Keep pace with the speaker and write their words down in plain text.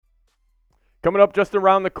Coming up just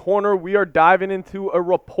around the corner, we are diving into a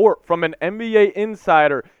report from an NBA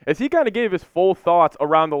insider as he kind of gave his full thoughts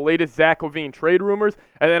around the latest Zach LaVine trade rumors.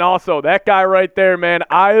 And then also that guy right there, man,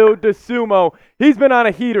 Dosunmu, he's been on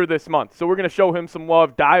a heater this month. So we're going to show him some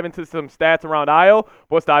love, dive into some stats around Io.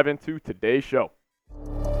 But let's dive into today's show.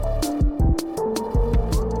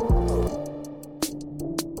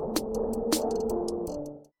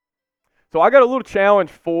 So I got a little challenge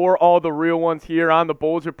for all the real ones here on the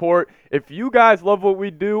Bulls Report. If you guys love what we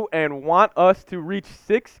do and want us to reach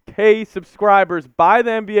 6K subscribers by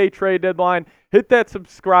the NBA trade deadline, hit that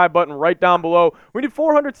subscribe button right down below. We need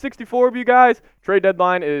 464 of you guys. Trade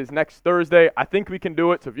deadline is next Thursday. I think we can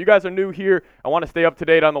do it. So if you guys are new here and want to stay up to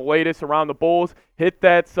date on the latest around the Bulls, hit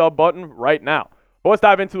that sub button right now. But let's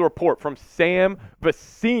dive into the report from Sam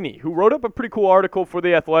Vecenie, who wrote up a pretty cool article for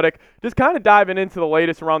The Athletic, just kind of diving into the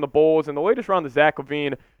latest around the Bulls and the latest around the Zach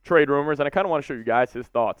LaVine trade rumors, and I kind of want to show you guys his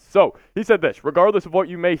thoughts. So he said this: regardless of what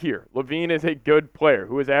you may hear, LaVine is a good player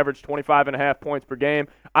who has averaged 25.5 points per game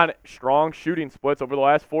on strong shooting splits over the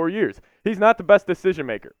last 4 years. He's not the best decision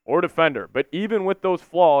maker or defender, but even with those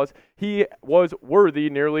flaws, he was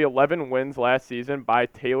worthy nearly 11 wins last season by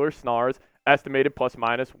Taylor Snar's estimated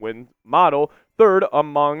plus-minus win model, third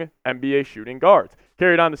among NBA shooting guards.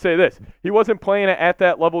 Carried on to say this: he wasn't playing at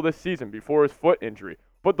that level this season before his foot injury,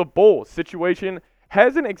 but the Bulls' situation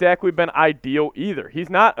hasn't exactly been ideal either. He's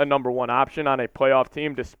not a number one option on a playoff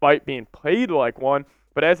team despite being paid like one,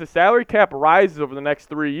 but as the salary cap rises over the next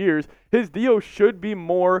 3 years, his deal should be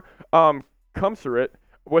more commensurate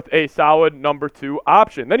with a solid number two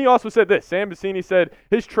option. Then he also said this: Sam Vecenie said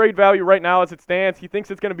his trade value right now as it stands, he thinks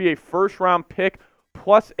it's going to be a first-round pick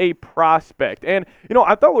plus a prospect. And,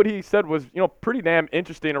 I thought what he said was, pretty damn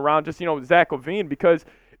interesting around just, Zach LaVine, because,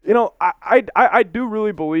 I do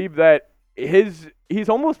really believe that he's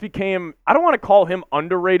almost became, I don't want to call him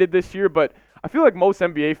underrated this year, but I feel like most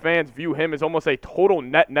NBA fans view him as almost a total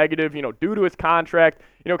net negative, due to his contract,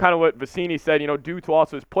 kind of what Vecenie said, due to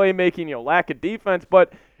also his playmaking, lack of defense.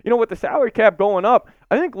 But, with the salary cap going up,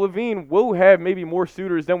 I think LaVine will have maybe more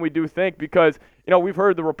suitors than we do think because, we've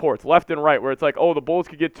heard the reports left and right where it's like, oh, the Bulls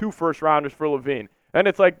could get 2 first-rounders for LaVine. And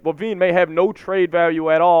it's like LaVine may have no trade value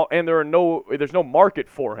at all, and there's no market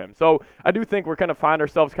for him. So I do think we're kind of find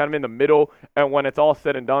ourselves kind of in the middle, and when it's all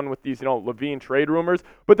said and done with these, LaVine trade rumors.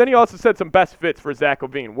 But then he also said some best fits for Zach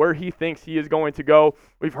LaVine, where he thinks he is going to go.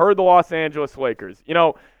 We've heard the Los Angeles Lakers.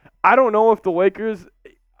 I don't know if the Lakers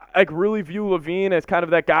really view LaVine as kind of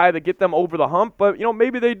that guy that get them over the hump, but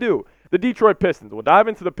maybe they do. The Detroit Pistons. We'll dive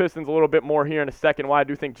into the Pistons a little bit more here in a second, why I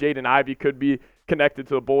do think Jaden Ivey could be connected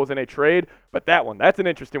to the Bulls in a trade. But that's an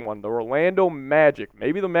interesting one. The Orlando Magic.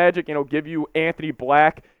 Maybe the Magic, give you Anthony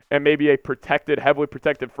Black and maybe a heavily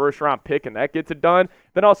protected first-round pick, and that gets it done.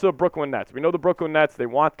 Then also Brooklyn Nets. We know the Brooklyn Nets, they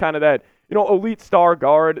want kind of that, elite star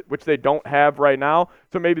guard, which they don't have right now,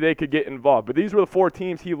 so maybe they could get involved. But these were the 4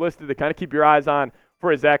 teams he listed to kind of keep your eyes on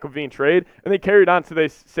for a Zach LaVine trade, and they carried on to they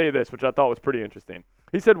say this, which I thought was pretty interesting.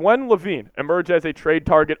 He said, when LaVine emerged as a trade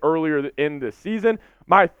target earlier in this season,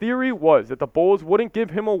 my theory was that the Bulls wouldn't give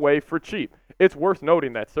him away for cheap. It's worth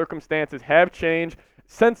noting that circumstances have changed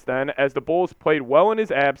since then as the Bulls played well in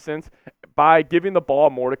his absence by giving the ball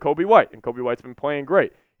more to Coby White, and Coby White's been playing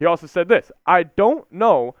great. He also said this: I don't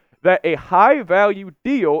know that a high-value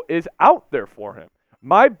deal is out there for him.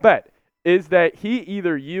 My bet is that he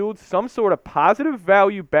either yields some sort of positive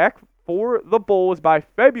value back for the Bulls by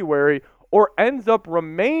February or ends up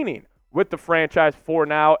remaining with the franchise for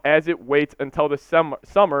now as it waits until the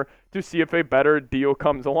summer to see if a better deal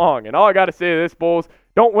comes along. And all I got to say to this, Bulls,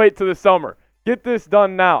 don't wait till the summer. Get this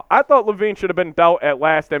done now. I thought LaVine should have been dealt at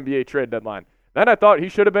last NBA trade deadline. Then I thought he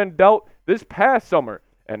should have been dealt this past summer.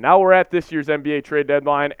 And now we're at this year's NBA trade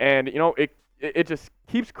deadline, and, it just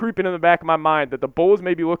keeps creeping in the back of my mind that the Bulls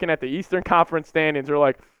may be looking at the Eastern Conference standings. They're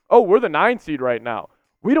like, oh, we're the 9 seed right now.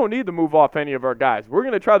 We don't need to move off any of our guys. We're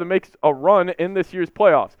going to try to make a run in this year's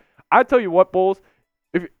playoffs. I tell you what, Bulls,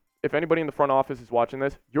 if anybody in the front office is watching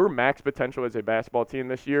this, your max potential as a basketball team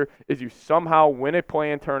this year is you somehow win a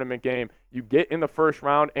play-in tournament game, you get in the first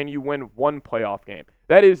round, and you win 1 playoff game.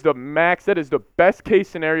 That is the max. That is the best-case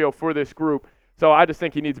scenario for this group. So I just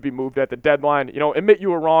think he needs to be moved at the deadline. Admit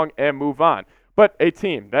you were wrong and move on. But a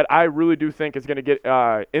team that I really do think is going to get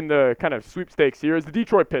in the kind of sweepstakes here is the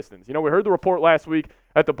Detroit Pistons. We heard the report last week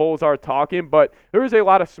that the Bulls are talking, but there is a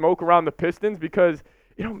lot of smoke around the Pistons because,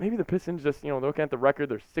 maybe the Pistons just, looking at the record,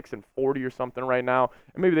 they're 6-40 or something right now,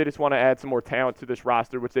 and maybe they just want to add some more talent to this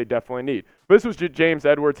roster, which they definitely need. But this was James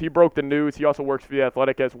Edwards. He broke the news. He also works for The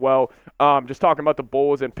Athletic as well, just talking about the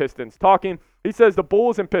Bulls and Pistons talking. He says the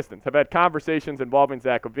Bulls and Pistons have had conversations involving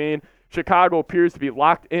Zach LaVine. Chicago appears to be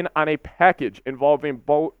locked in on a package involving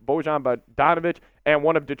Bojan Bogdanovic and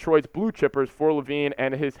one of Detroit's blue chippers for LaVine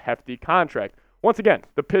and his hefty contract. Once again,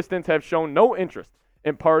 the Pistons have shown no interest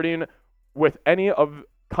in parting with any of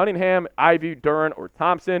Cunningham, Ivy, Duren, or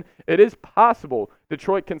Thompson. It is possible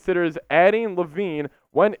Detroit considers adding LaVine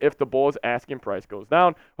when if the Bulls' asking price goes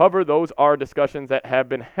down. However, those are discussions that have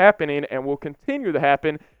been happening and will continue to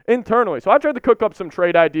happen internally. So I tried to cook up some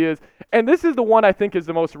trade ideas, and this is the one I think is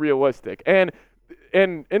the most realistic. And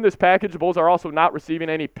in this package, the Bulls are also not receiving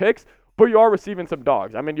any picks, but you are receiving some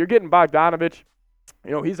dogs. I mean, you're getting Bogdanovic.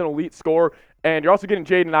 You know, he's an elite scorer, and you're also getting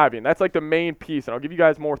Jaden Ivey, and that's like the main piece, and I'll give you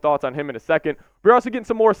guys more thoughts on him in a second. But you're also getting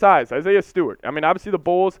some more size. Isaiah Stewart. I mean, obviously the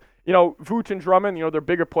Bulls, you know, Vooch and Drummond, you know, they're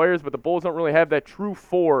bigger players, but the Bulls don't really have that true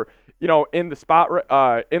four, you know, in the spot,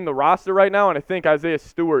 in the roster right now, and I think Isaiah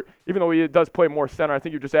Stewart, even though he does play more center, I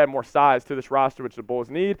think you just add more size to this roster, which the Bulls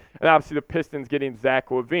need, and obviously the Pistons getting Zach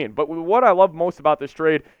LaVine. But what I love most about this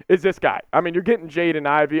trade is this guy. I mean, you're getting Jaden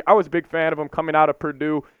Ivey. I was a big fan of him coming out of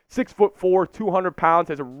Purdue. 6'4", 200 pounds,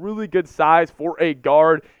 has a really good size for a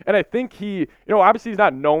guard. And I think he, you know, obviously he's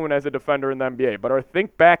not known as a defender in the NBA, but I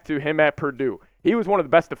think back to him at Purdue. He was one of the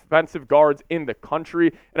best defensive guards in the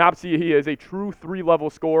country, and obviously he is a true three-level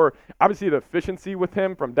scorer. Obviously the efficiency with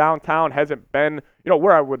him from downtown hasn't been, you know,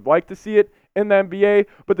 where I would like to see it in the NBA,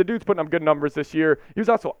 but the dude's putting up good numbers this year. He was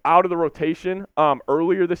also out of the rotation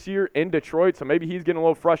earlier this year in Detroit, so maybe he's getting a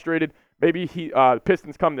little frustrated. Maybe the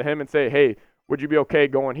Pistons come to him and say, hey, would you be okay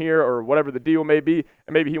going here or whatever the deal may be?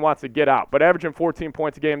 And maybe he wants to get out. But averaging 14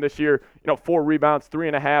 points a game this year, you know, 4 rebounds,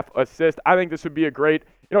 3.5 assists. I think this would be a great,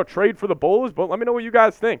 you know, trade for the Bulls. But let me know what you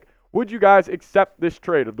guys think. Would you guys accept this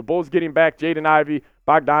trade of the Bulls getting back Jaden Ivey,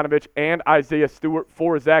 Bogdanovic, and Isaiah Stewart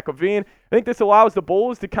for Zach LaVine? I think this allows the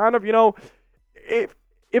Bulls to kind of, you know, if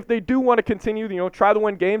they do want to continue, you know, try to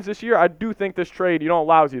win games this year, I do think this trade, you know,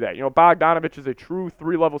 allows you that. You know, Bogdanovic is a true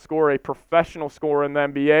three-level scorer, a professional scorer in the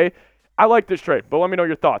NBA. I like this trade, but let me know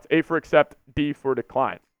your thoughts. A for accept, D for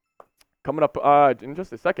decline. Coming up in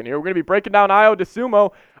just a second here, we're going to be breaking down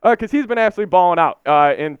Dosunmu because he's been absolutely balling out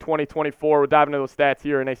in 2024. We'll dive into those stats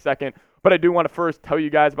here in a second, but I do want to first tell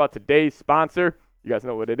you guys about today's sponsor. You guys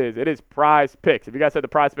know what it is. It is Prize Picks. If you guys head to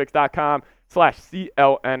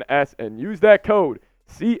prizepicks.com/CLNS and use that code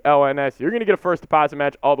CLNS, you're going to get a first deposit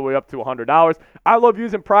match all the way up to $100. I love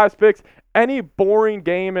using Prize Picks. Any boring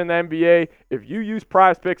game in the NBA, if you use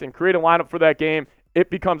Prize Picks and create a lineup for that game, it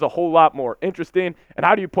becomes a whole lot more interesting. And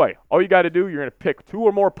how do you play? All you got to do, you're going to pick 2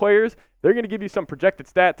 or more players. They're going to give you some projected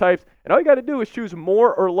stat types, and all you got to do is choose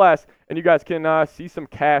more or less, and you guys can see some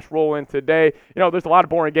cash roll in today. You know, there's a lot of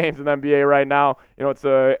boring games in the NBA right now. You know, it's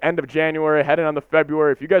the end of January, heading on the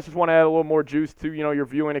February. If you guys just want to add a little more juice to, you know, your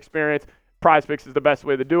viewing experience, Prize Picks is the best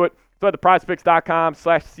way to do it. So at the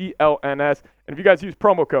prizepicks.com/CLNS, and if you guys use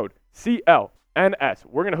promo code CLNS,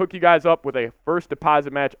 we're going to hook you guys up with a first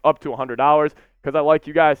deposit match up to $100 because I like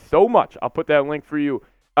you guys so much. I'll put that link for you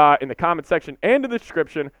in the comment section and in the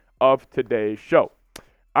description of today's show.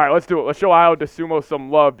 All right, let's do it. Let's show Dosunmu some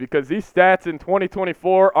love because these stats in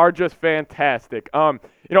 2024 are just fantastic. You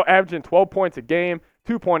know, averaging 12 points a game,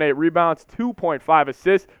 2.8 rebounds, 2.5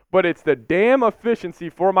 assists, but it's the damn efficiency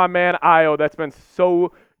for my man Io that's been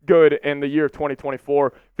so good in the year of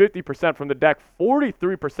 2024. 50% from the deck,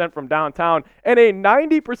 43% from downtown, and a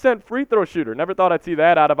 90% free throw shooter. Never thought I'd see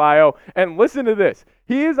that out of Io. And listen to this.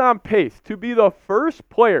 He is on pace to be the first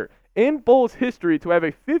player in Bulls history to have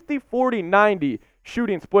a 50-40-90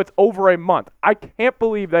 shooting splits over a month. I can't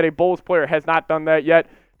believe that a Bulls player has not done that yet.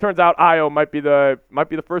 Turns out Io might be the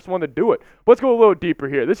first one to do it. But let's go a little deeper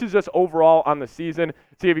here. This is just overall on the season.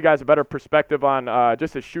 See if you guys have a better perspective on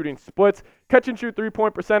just his shooting splits. Catch and shoot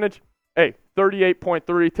 3-point percentage. Hey,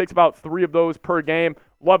 38.3. Takes about 3 of those per game.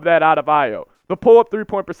 Love that out of Io. The pull-up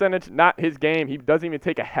 3-point percentage, not his game. He doesn't even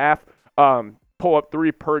take a half pull-up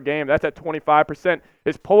 3 per game. That's at 25%.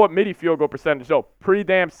 His pull-up midi field goal percentage, though, pretty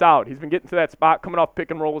damn solid. He's been getting to that spot, coming off pick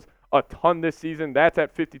and rolls a ton this season. That's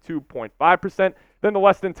at 52.5%. Then the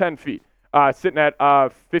less than 10 feet, sitting at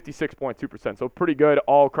 56.2%. So pretty good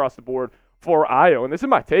all across the board for Io. And this is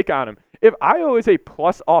my take on him. If Io is a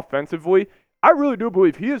plus offensively, I really do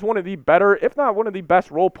believe he is one of the better, if not one of the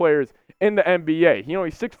best role players in the NBA. You know,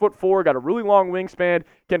 he's 6'4", got a really long wingspan,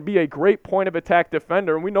 can be a great point of attack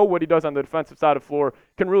defender, and we know what he does on the defensive side of the floor,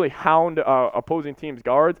 can really hound opposing teams'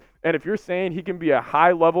 guards. And if you're saying he can be a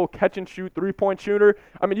high-level catch-and-shoot three-point shooter,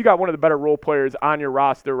 I mean, you got one of the better role players on your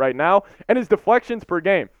roster right now. And his deflections per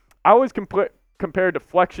game, I always compare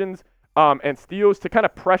deflections and steals to kind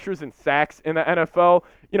of pressures and sacks in the NFL.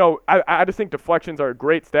 I just think deflections are a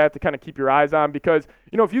great stat to kind of keep your eyes on because,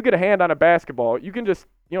 if you get a hand on a basketball, you can just,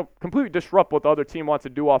 completely disrupt what the other team wants to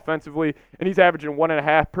do offensively, and he's averaging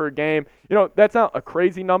 1.5 per game. That's not a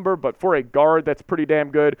crazy number, but for a guard, that's pretty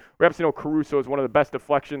damn good. We obviously know Caruso is one of the best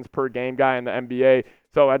deflections per game guy in the NBA,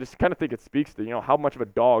 so I just kind of think it speaks to, how much of a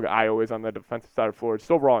dog Io is on the defensive side of the floor.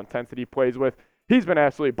 Just overall intensity he plays with. He's been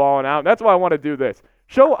absolutely balling out, and that's why I want to do this.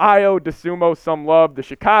 Show Io Dosunmu some love. The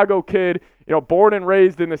Chicago kid, born and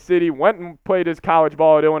raised in the city, went and played his college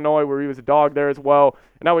ball at Illinois where he was a dog there as well.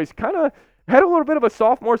 And now he's kind of had a little bit of a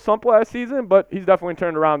sophomore slump last season, but he's definitely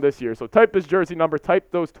turned around this year. So type his jersey number,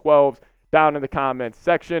 type those 12s down in the comments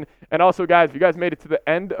section. And also, guys, if you guys made it to the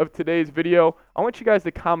end of today's video, I want you guys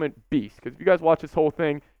to comment Beast, because if you guys watch this whole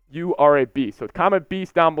thing, you are a beast. So comment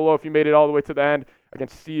Beast down below if you made it all the way to the end. I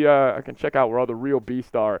can check out where all the real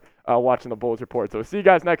beasts are watching the Bulls Report. So see you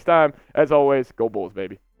guys next time. As always, go Bulls,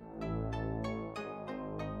 baby.